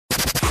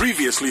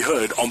Previously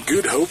heard on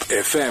Good Hope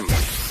FM.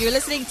 You're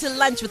listening to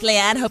Lunch with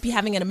Leigh-Anne. Hope you're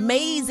having an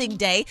amazing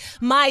day.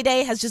 My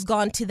day has just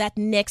gone to that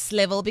next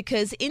level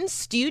because in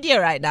studio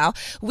right now,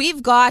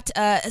 we've got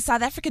a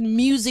South African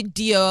music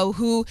duo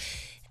who...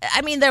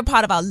 they're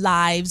part of our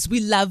lives. We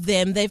love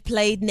them. They've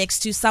played next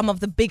to some of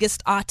the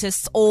biggest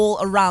artists all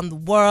around the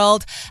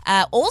world.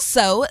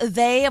 Also,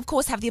 they, of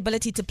course, have the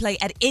ability to play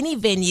at any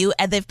venue,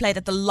 and they've played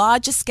at the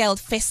largest scale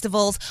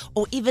festivals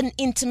or even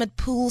intimate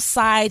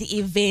poolside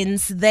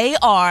events. They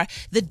are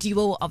the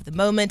duo of the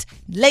moment.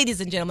 Ladies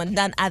and gentlemen,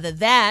 none other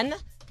than...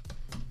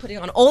 putting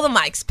on all the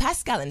mics,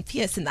 Pascal and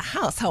Pearce in the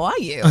house. How are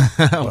you?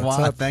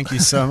 Wow, thank you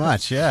so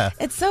much. Yeah.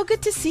 It's so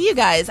good to see you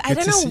guys. I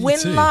don't know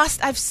when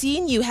last I've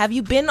seen you. Have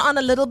you been on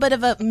a little bit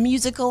of a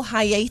musical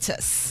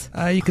hiatus?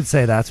 You could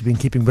say that. We've been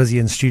keeping busy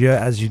in studio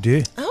as you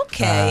do.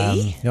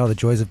 Okay. The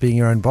joys of being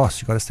your own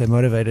boss. You've got to stay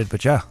motivated.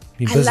 But yeah,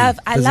 been busy.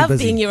 I love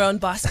being your own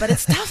boss, but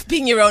it's tough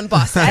being your own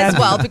boss as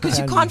well because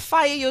you can't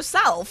fire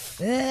yourself.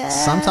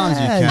 Sometimes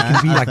you can. You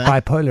can be like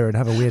bipolar and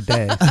have a weird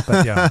day.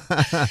 But yeah.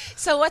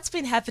 So what's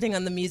been happening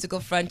on the musical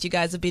front? You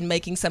guys have been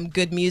making some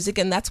good music,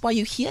 and that's why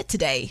you're here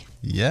today.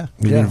 Yeah,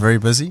 we've been very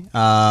busy.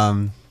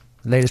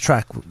 Latest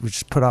track we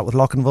just put out with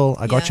Locnville,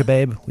 I Got You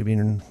Babe. We've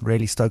been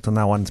really stoked on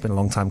that one. It's been a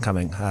long time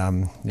coming.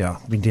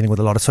 Been dealing with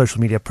a lot of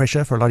social media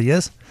pressure for a lot of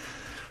years.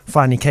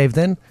 Finally caved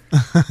in.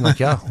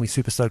 We're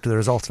super stoked with the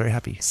results. Very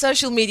happy.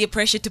 Social media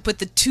pressure to put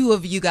the two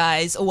of you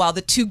guys,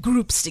 the two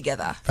groups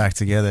together. Back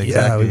together,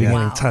 exactly. Yeah, we've been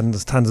getting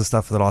tons of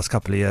stuff for the last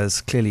couple of years.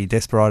 Clearly,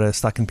 Desperado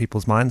stuck in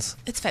people's minds.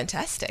 It's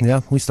fantastic.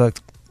 Yeah, we're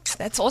stoked.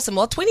 That's awesome.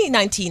 Well,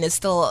 2019 is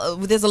still,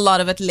 there's a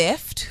lot of it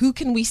left. Who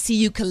can we see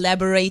you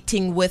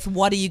collaborating with?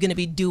 What are you going to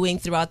be doing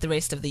throughout the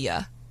rest of the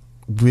year?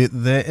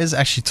 There is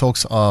actually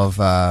talks of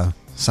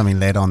something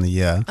later on the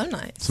year. Oh,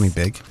 nice.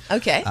 Something big.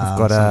 Okay. We've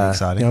got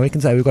exciting. We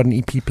can say we've got an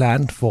EP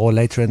planned for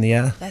later in the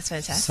year. That's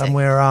fantastic.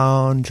 Somewhere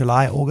around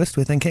July, August,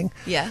 we're thinking.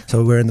 Yeah.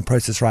 So we're in the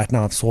process right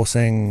now of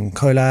sourcing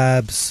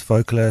collabs,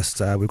 vocalists.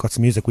 We've got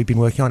some music we've been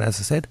working on, as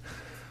I said.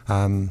 So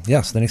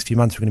the next few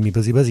months we're going to be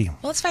busy.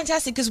 Well, it's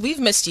fantastic because we've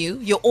missed you.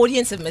 Your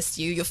audience have missed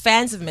you. Your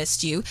fans have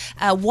missed you.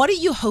 What are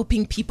you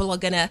hoping people are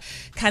going to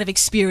kind of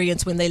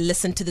experience when they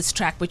listen to this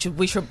track, which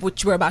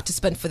we're about to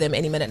spin for them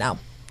any minute now?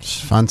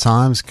 Fun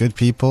times, good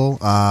people.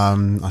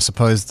 I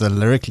suppose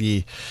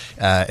lyrically,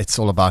 it's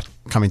all about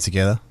coming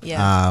together.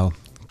 Yeah.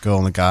 Girl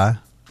and a guy,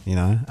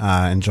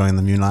 enjoying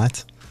the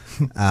moonlight.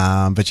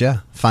 But yeah,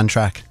 fun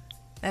track.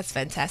 That's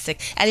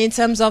fantastic. And in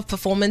terms of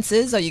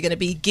performances, are you going to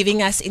be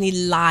giving us any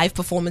live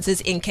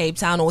performances in Cape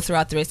Town or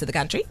throughout the rest of the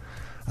country?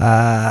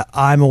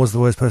 I'm always the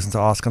worst person to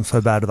ask. I'm so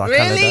bad with our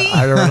calendar.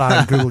 I rely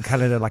on Google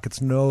Calendar like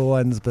it's no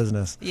one's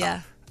business.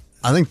 Yeah.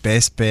 I think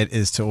best bet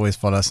is to always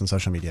follow us on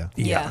social media.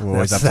 Yeah. We're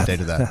always up to date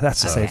with that.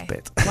 That's a safe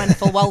bet.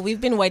 Wonderful. Well,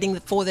 we've been waiting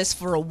for this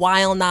for a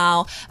while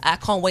now. I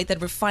can't wait that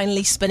we're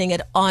finally spinning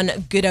it on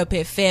Good Hope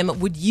FM.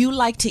 Would you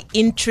like to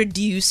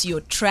introduce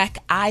your track,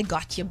 I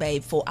Got You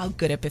Babe, for our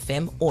Good Hope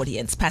FM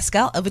audience?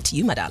 Pascal, over to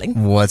you, my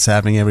darling. What's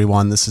happening,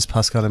 everyone? This is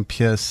Pascal and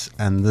Pearce,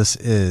 and this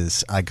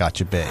is I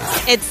Got You Babe.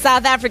 It's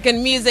South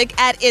African music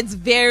at its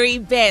very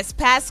best.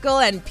 Pascal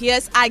and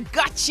Pearce, I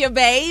Got You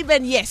Babe.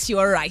 And yes, you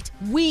are right.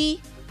 We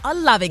are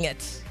loving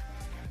it.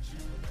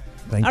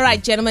 Thank you. All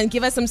right, gentlemen,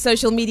 give us some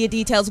social media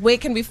details. Where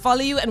can we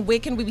follow you and where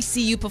can we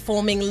see you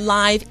performing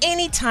live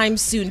anytime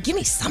soon? Give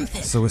me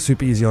something. So we're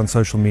super easy on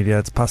social media.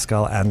 It's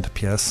Pascal and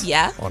Pearce.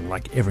 Yeah. On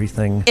like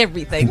everything.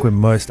 Everything. I think we're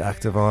most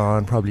active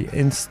on probably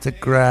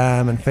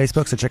Instagram and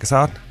Facebook. So check us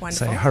out.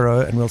 Wonderful. Say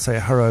hello and we'll say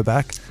hello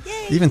back.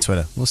 Yay. Even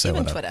Twitter. We'll say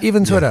Even what Twitter. up.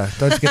 Even Twitter.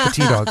 Don't forget the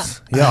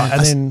T-Dogs. Yeah.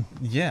 And then...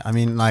 Yeah,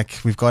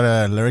 we've got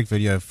a lyric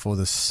video for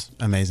this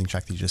amazing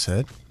track that you just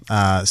heard.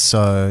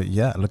 So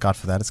yeah, look out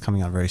for that. It's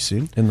coming out very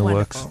soon. In the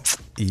Wonderful. works.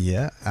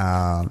 Yeah,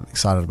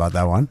 excited about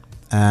that one.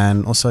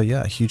 And also,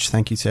 a huge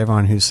thank you to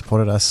everyone who's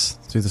supported us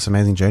through this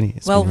amazing journey.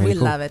 It's been really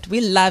cool. Love it.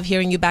 We love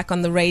hearing you back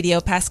on the radio,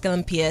 Pascal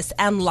and Pearce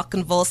and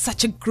Locnville.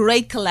 Such a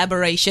great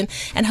collaboration,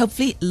 and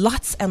hopefully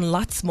lots and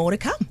lots more to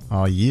come.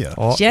 Oh, yeah.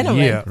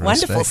 Gentlemen,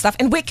 wonderful Respect. stuff.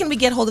 And where can we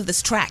get hold of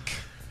this track?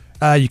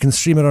 You can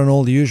stream it on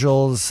all the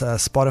usuals,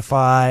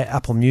 Spotify,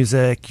 Apple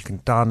Music. You can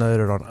download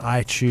it on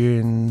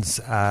iTunes.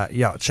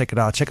 Check it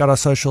out. Check out our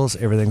socials.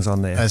 Everything's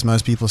on there. As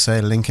most people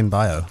say, link in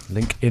bio.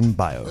 Link in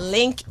bio.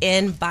 Link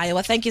in bio.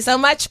 Well, thank you so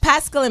much,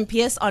 Pascal and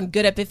Pearce on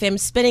Good Hope FM,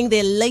 spinning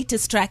their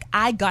latest track,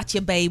 I Got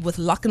You Babe, with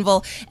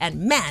Locnville.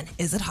 And man,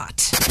 is it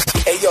hot.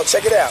 Hey, yo,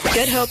 check it out.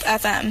 Good Hope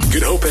FM.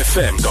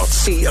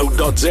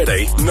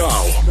 GoodHopeFM.co.za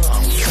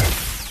now.